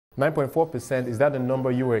9.4%, is that the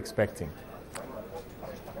number you were expecting?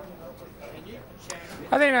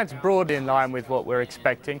 I think that's broadly in line with what we're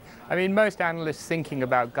expecting. I mean, most analysts thinking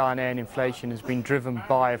about Ghanaian inflation has been driven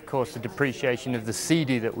by, of course, the depreciation of the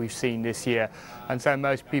Citi that we've seen this year. And so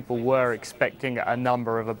most people were expecting a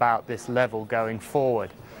number of about this level going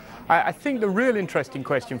forward. I think the real interesting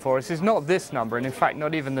question for us is not this number, and in fact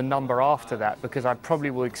not even the number after that, because I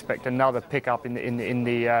probably will expect another pickup in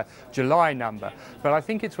the July number. But I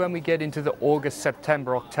think it's when we get into the August,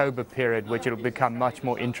 September, October period which it'll become much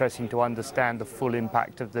more interesting to understand the full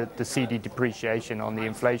impact of the Citi depreciation on the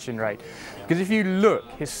inflation rate. Because if you look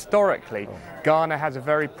historically, Ghana has a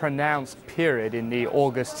very pronounced period in the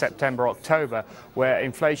August, September, October where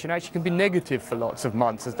inflation actually can be negative for lots of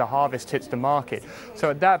months as the harvest hits the market.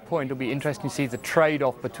 So at that point it'll be interesting to see the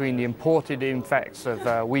trade-off between the imported effects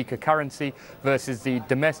of weaker currency versus the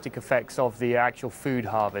domestic effects of the actual food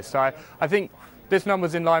harvest. So I think this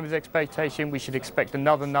number's in line with expectation. We should expect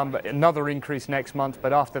another increase next month,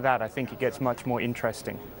 but after that I think it gets much more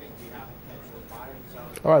interesting.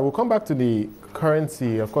 All right, we'll come back to the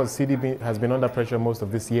currency. Of course, Citi has been under pressure most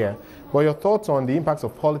of this year. But your thoughts on the impacts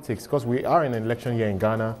of politics, because we are in an election year in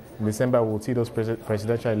Ghana. In December, we'll see those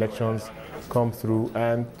presidential elections come through.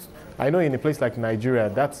 And I know in a place like Nigeria,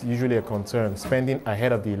 that's usually a concern, spending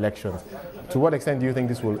ahead of the elections. To what extent do you think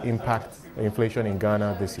this will impact inflation in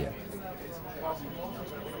Ghana this year?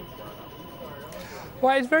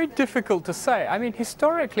 Well, it's very difficult to say. I mean,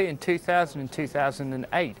 historically in 2000 and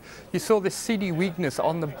 2008, you saw this Citi weakness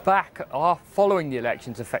on the back following the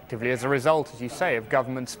elections effectively as a result, as you say, of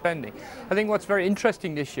government spending. I think what's very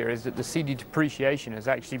interesting this year is that the Citi depreciation has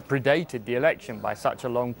actually predated the election by such a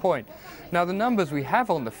long point. Now, the numbers we have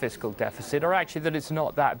on the fiscal deficit are actually that it's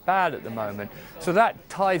not that bad at the moment. So that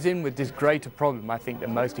ties in with this greater problem I think that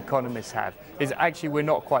most economists have, is actually we're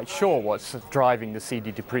not quite sure what's driving the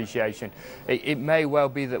Citi depreciation. It may well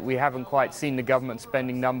be that we haven't quite seen the government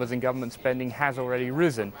spending numbers and government spending has already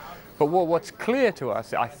risen. But what's clear to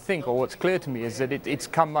us, I think, or what's clear to me, is that it's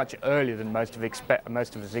come much earlier than most of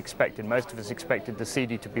us expected. Most of us expected the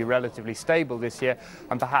Citi to be relatively stable this year,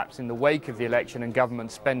 and perhaps in the wake of the election and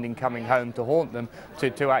government spending coming home to haunt them,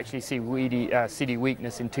 to actually see Citi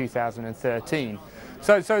weakness in 2013.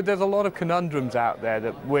 So there's a lot of conundrums out there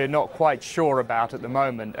that we're not quite sure about at the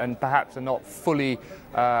moment, and perhaps are not fully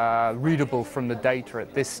readable from the data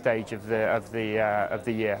at this stage of the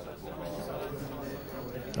year.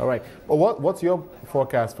 All right. Well, what's your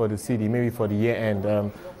forecast for the Citi, maybe for the year end?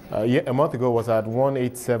 A month ago was at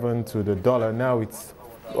 187 to the dollar. Now it's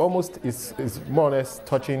almost, it's more or less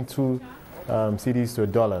touching 2 Citis to a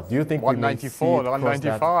dollar. Do you think 194,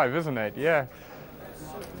 195, isn't it? Yeah.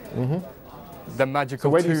 Mm-hmm. The magical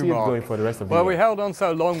 2 mark. So where do you see it going for the rest of the year? Well, we held on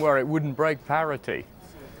so long where it wouldn't break parity.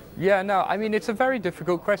 Yeah, no, I mean, it's a very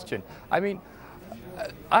difficult question. I mean,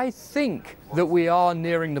 I think that we are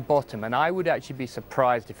nearing the bottom, and I would actually be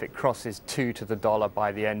surprised if it crosses 2 to the dollar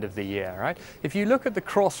by the end of the year, right? If you look at the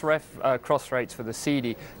cross rates for the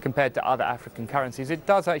Citi compared to other African currencies, it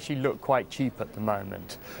does actually look quite cheap at the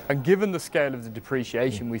moment. And given the scale of the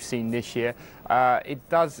depreciation we've seen this year, it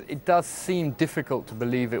does seem difficult to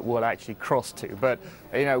believe it will actually cross 2. But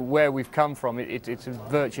you know, where we've come from, it's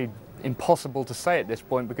virtually impossible to say at this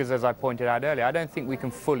point, because as I pointed out earlier, I don't think we can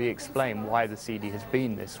fully explain why the Citi has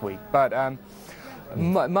been this weak. But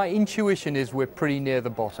my intuition is we're pretty near the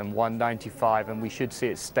bottom, 195, and we should see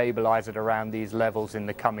it stabilize at around these levels in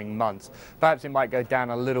the coming months. Perhaps it might go down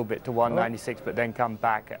a little bit to 196, but then come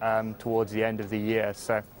back towards the end of the year.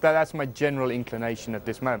 So that's my general inclination at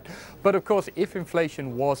this moment. But of course, if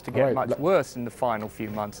inflation was to get much worse in the final few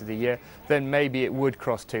months of the year, then maybe it would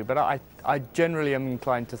cross 2. But I generally am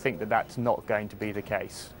inclined to think that that's not going to be the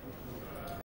case.